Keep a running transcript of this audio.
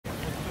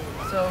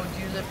So do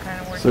you live kind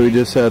of where? So we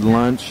just had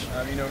lunch.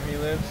 You know where he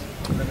lives?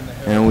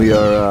 And we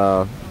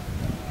are,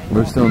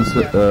 we're still in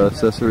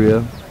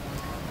Caesarea.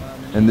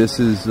 And this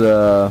is,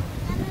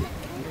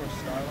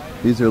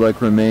 these are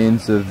like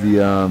remains of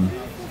the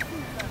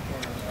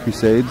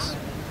Crusades.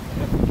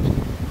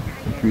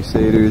 The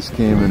Crusaders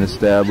came and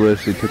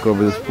established, they took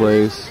over this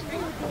place.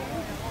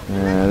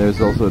 And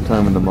there's also a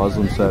time when the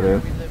Muslims set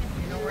it.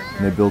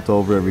 And they built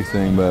over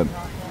everything, but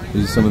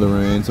these are some of the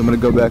remains. I'm going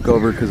to go back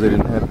over because I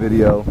didn't have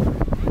video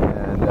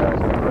and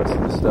the rest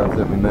of the stuff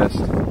that we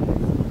missed.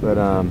 But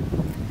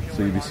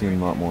so you'll be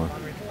seeing a lot more.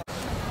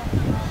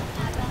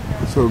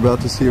 That's what we're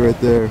about to see right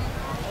there.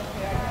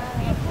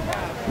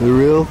 The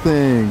real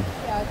thing.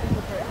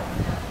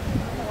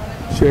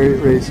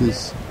 Chariot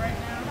races.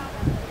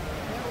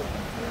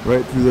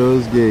 Right through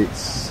those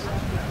gates.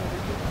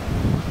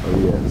 Oh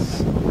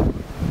yes.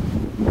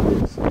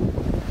 Yes.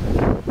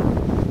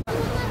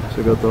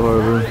 Check out the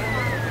harbor.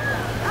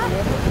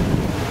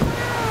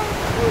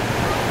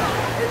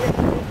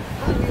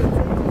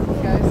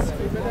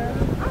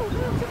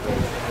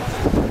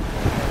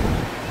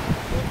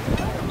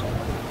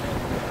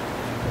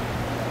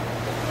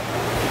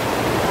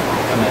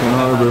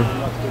 Harbor.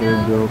 There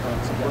you go.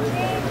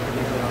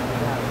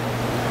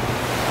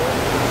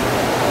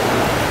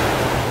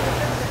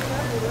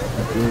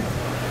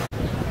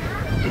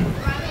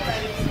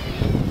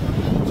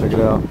 Check it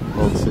out.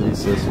 Old City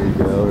Caesarea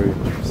Gallery.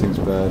 Everything's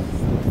bad.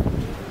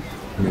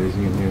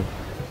 Amazing in here.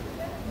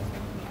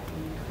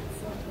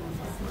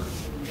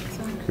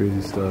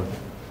 Crazy stuff.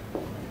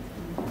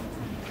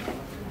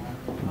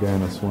 A guy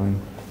in a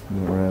swing.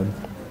 Isn't that rad?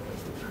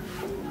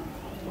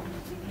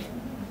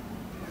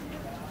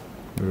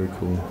 Very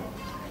cool.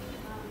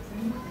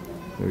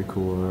 Very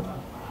cool art.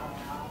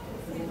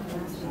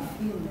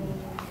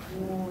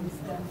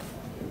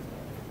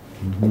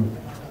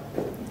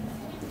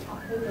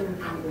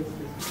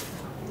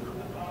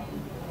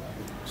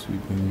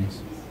 Sweet paintings.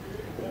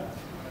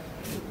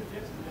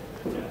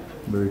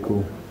 Very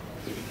cool.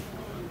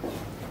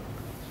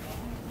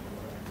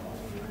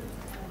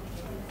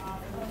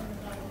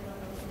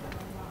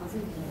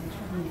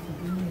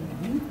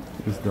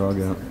 Check this dog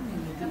out.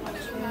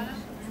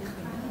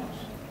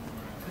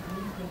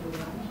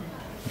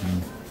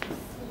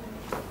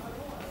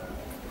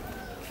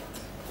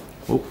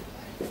 Oh.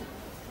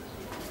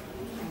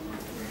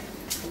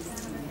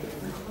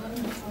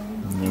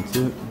 And that's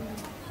it.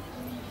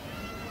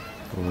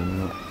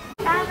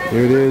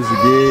 Here it is, the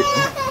gate.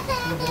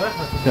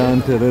 Dun,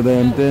 dun,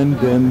 dun, dun,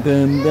 dun,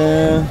 dun,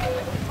 dun.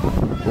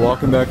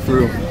 Walking back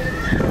through.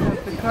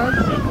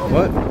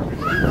 What?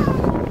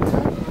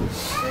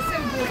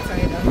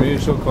 We need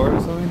to show card or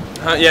something?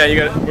 Yeah, you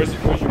got it. Where's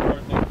your card thing?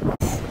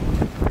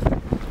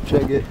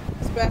 Check it.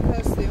 It's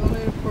bathhouse, the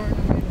only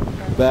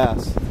important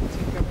Bass.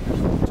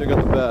 Check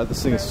out the bath.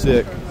 This thing is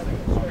sick.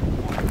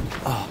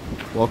 Ah,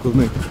 walk with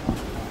me.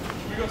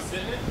 Should we go sit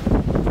in it?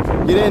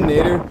 Get in,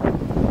 Nader.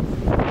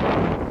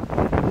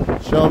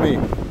 Show me.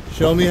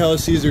 Show me how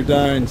Caesar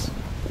dines.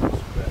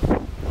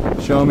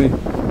 Show me.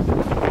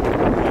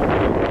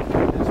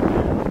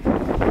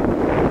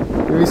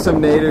 Give me some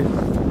Nader.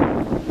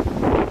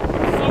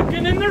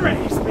 Soaking in the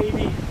race,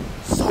 baby.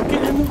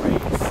 Soaking in the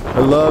race. I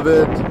love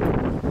it.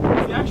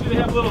 See, actually, they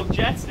have little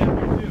jets down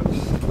here,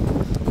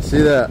 too.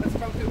 See that? That's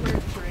probably where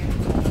it's trained.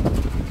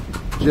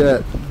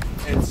 Jet.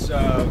 It's,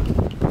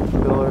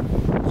 Filler.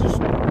 just,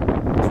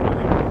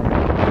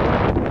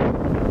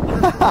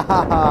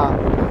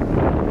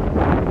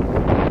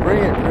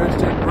 Bring it,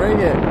 Kristian. Bring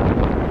it.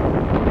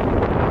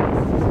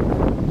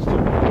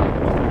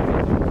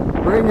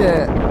 Bring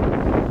it.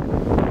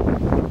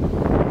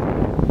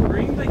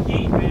 bring the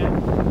heat, man.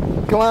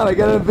 Come on, I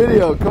got a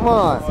video. Come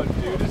on. Oh,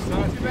 dude, it's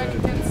not too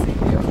bad.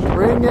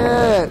 Bring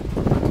it.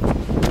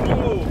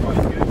 Oh, my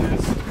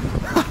goodness.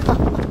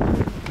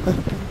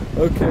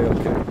 Okay.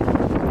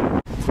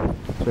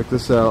 Check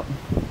this out.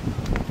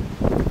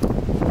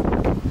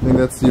 I think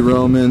that's the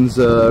Romans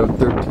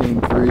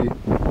 13:3.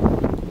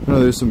 Oh,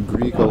 there's some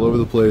Greek all over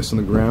the place on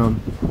the ground.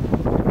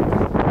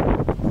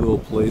 Little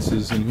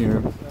places in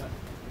here.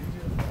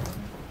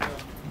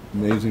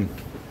 Amazing.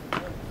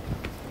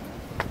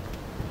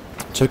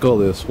 Check all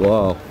this.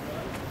 Wow.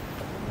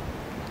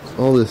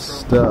 All this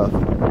stuff.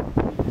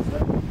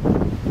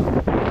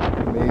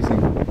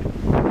 Amazing.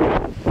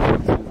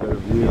 Let's get a better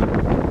view.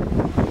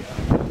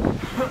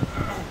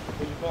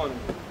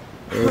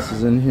 What else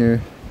is in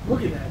here?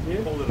 Look at that,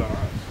 dude. Hold it on us.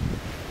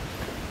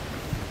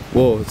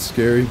 Whoa, it's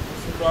scary.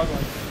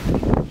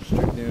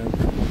 Straight down.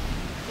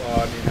 Well,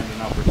 I mean,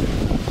 an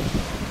opportunity.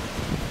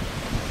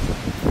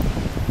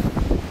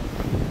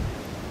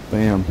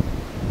 Bam.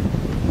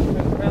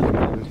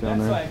 Down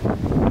there. Like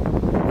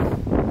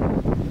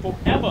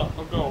forever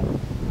ago.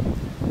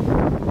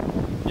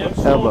 Yeah,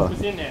 Forever.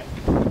 was in there.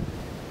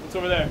 What's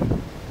over there?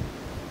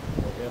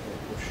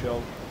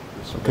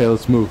 Okay,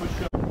 let's move.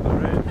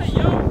 Hey,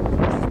 yo!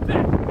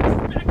 Back.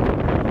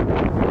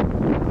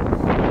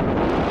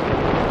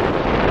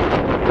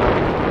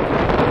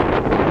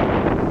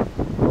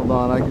 Hold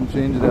on, I can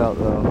change it out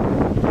though.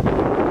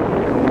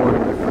 Don't worry,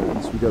 my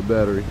friends, we got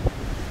battery.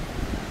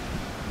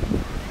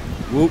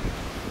 Whoop.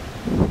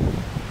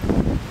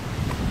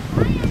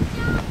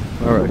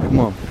 Alright, come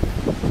on.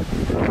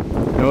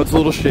 I know it's a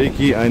little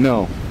shaky, I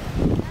know.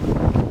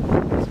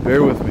 Just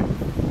bear with me.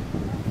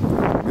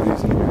 Look at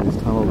these in here, these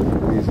tunnels are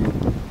crazy.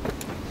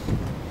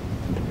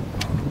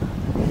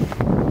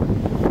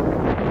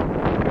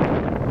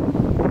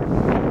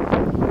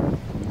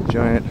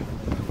 Giant.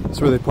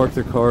 That's where they park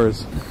their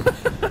cars.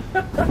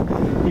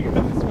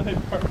 That's where they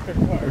park their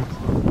cars.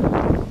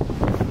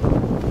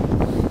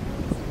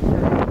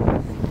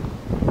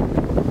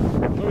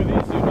 Look at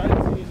these, dude. I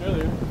didn't see these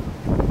earlier.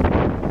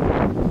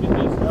 Get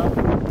these, stuff.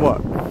 What?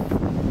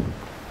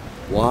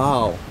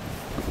 Wow. Look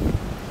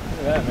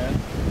at that, man.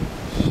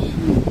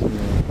 Jeez,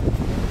 man.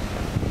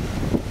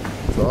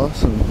 It's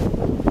awesome.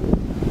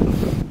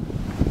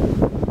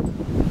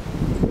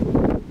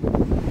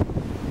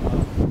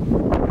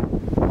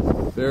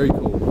 Very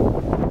cool.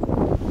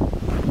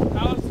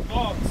 Palace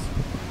vaults.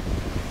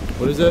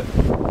 What is it?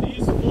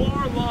 These 4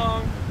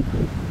 long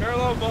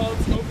parallel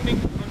vaults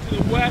opening onto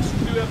the west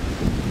to a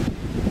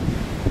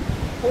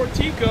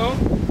portico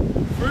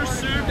first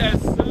served as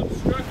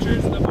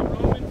substructures of the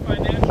Roman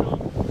financial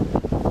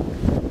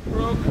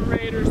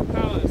procurator's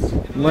palace.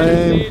 In the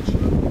Lame. later stage, a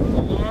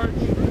large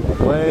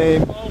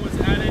Lame. hall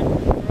was added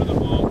for the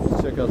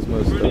vaults, Check out some of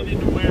this converted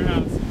stuff. into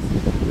warehouses.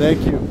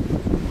 Thank you.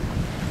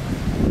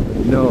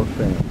 No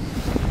thanks.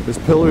 There's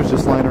pillars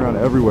just lying around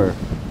everywhere.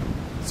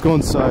 Let's go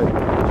inside.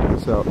 Check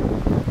this out.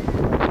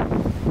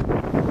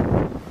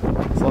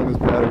 As long as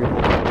battery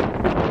holds up.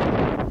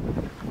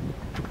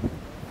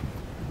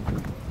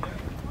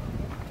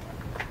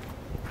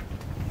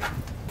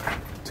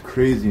 It's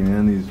crazy,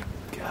 man. These,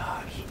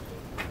 gosh,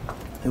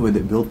 the way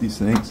they built these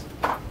things.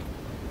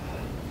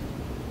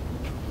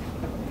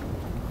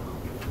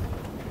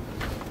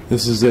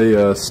 This is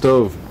a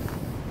stove,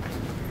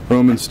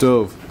 Roman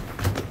stove.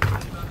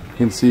 You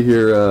can see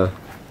here.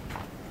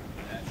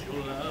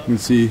 You can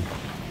see it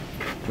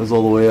goes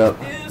all the way up.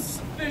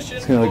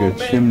 It's kind of like a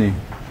chimney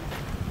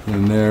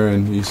in there,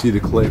 and you see the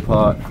clay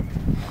pot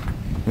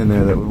in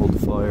there that would hold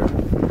the fire.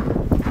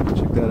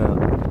 Check that out.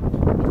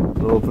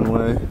 Little open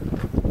way,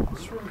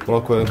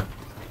 walkway.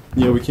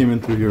 Yeah, we came in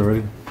through here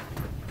already.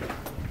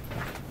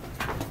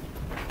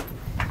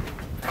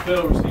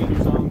 Phil, we're singing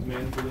your songs,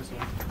 man, for this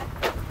one.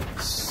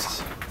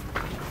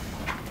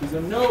 Because I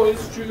know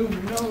it's true, I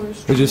know it's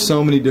true. There's just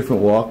so many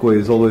different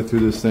walkways all the way through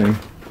this thing.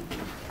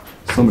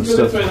 So much Let's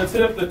go stuff. this way, let's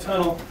hit up the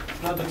tunnel.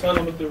 Not the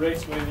tunnel, but the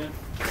raceway, man.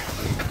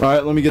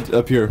 Alright, let me get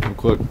up here real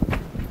quick.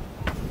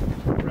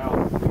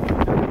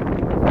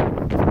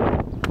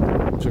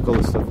 Check all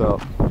this stuff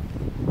out.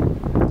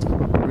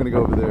 We're gonna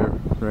go over there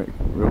right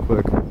real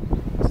quick.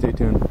 Stay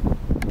tuned.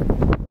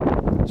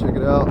 Check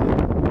it out.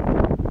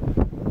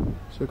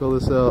 Check all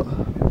this out.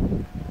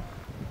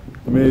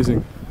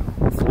 Amazing.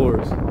 The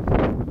floors.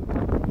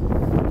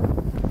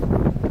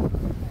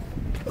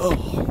 Oh.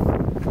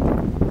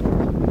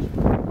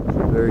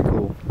 Very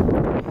cool.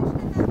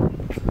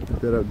 Check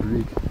that out,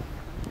 Greek.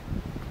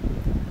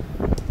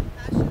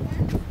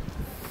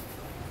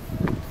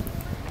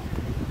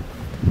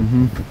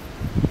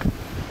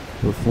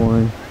 We're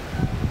flying.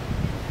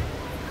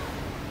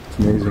 It's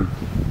amazing.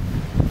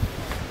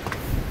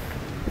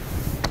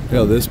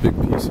 Yeah, this big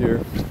piece here.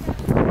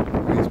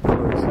 These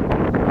pillars.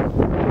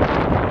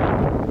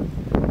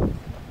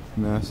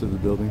 Massive, the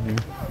building here.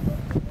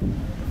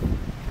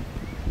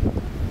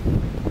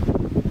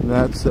 And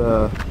that's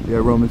yeah,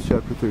 Romans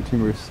chapter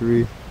 13, verse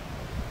 3.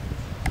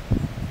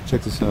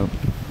 Check this out.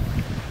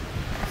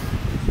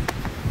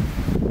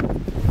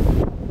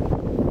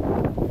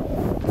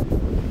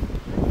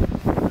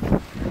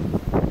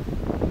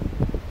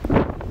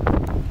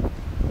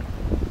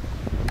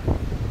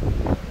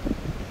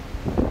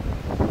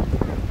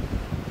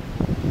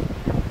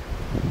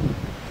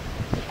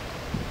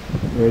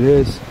 There it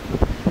is.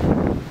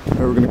 Alright,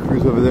 we're going to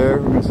cruise over there.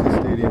 We're going to see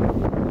the stadium.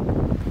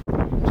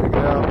 Check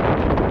it out.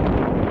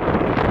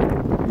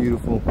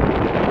 Beautiful. It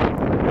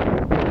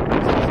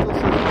still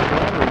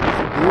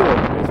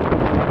says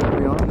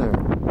battery on there.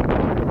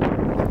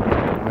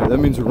 Alright, that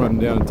means we're running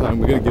down in time.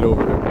 We got to get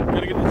over there.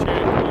 Gotta get the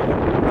chariot.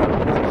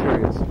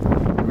 Chariots.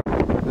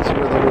 This is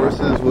where the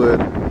horses would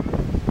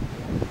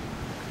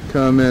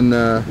come and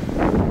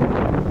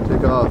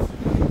take off.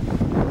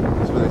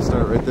 That's where they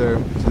start right there.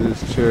 So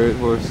this chariot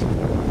horse.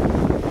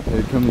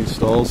 They'd come these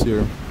stalls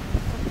here.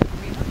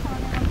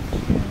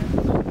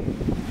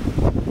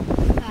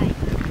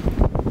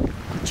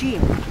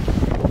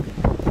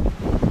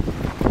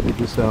 Check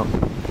this out.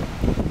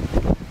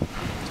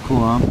 It's cool,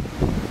 huh?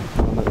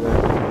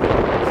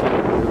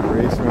 They would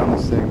race around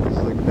this thing. This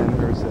is like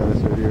Ben-Hur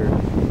status right here.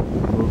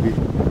 Movie.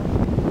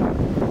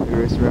 They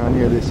race around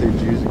here. They say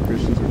Jews and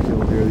Christians were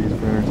killed here. These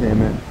for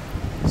entertainment.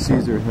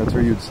 Caesar, that's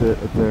where you'd sit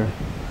up there.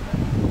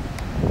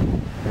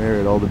 There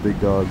at all the big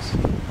dogs.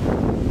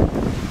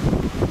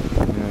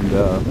 And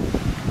well,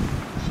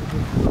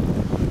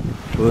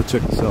 let's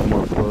check this out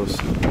more close.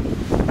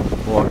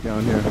 Walk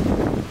down here.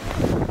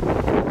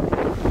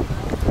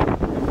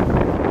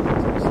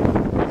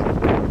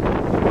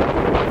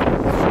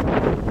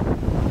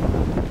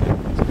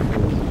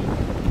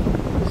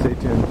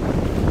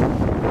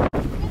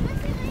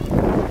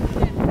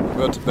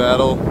 about to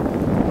battle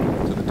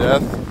to the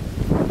death.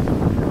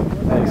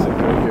 He's sitting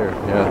right here.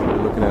 Yeah, you're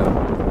looking at him.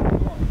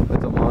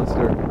 That's a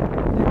monster.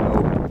 You know.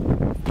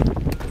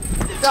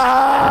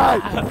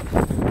 Ah!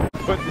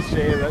 Put to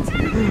shame, that's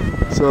easy.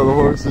 So the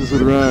horses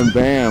would run,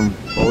 bam,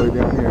 all the way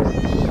down here.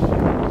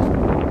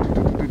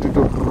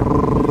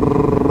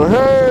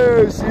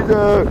 Hey, see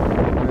that?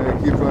 Yeah,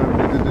 keep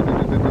running. I'm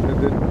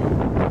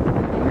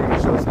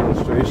gonna show us an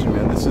illustration,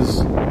 man. This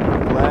is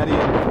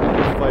gladiator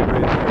fight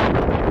right here.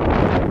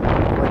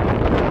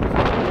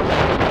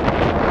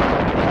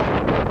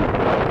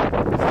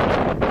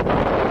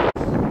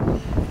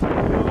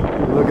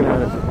 You're looking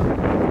at it.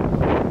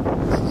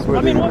 This is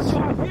where they what's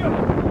wrong here?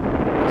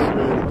 This is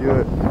where they do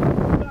it.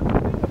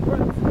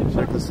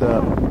 Check this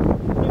out.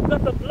 You've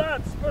got the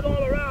blood spread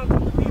all around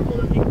from the people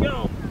that you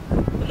killed.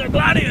 And they're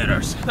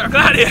gladiators. They're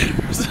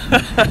gladiators.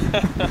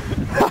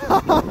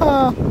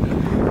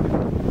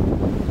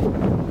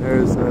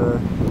 There's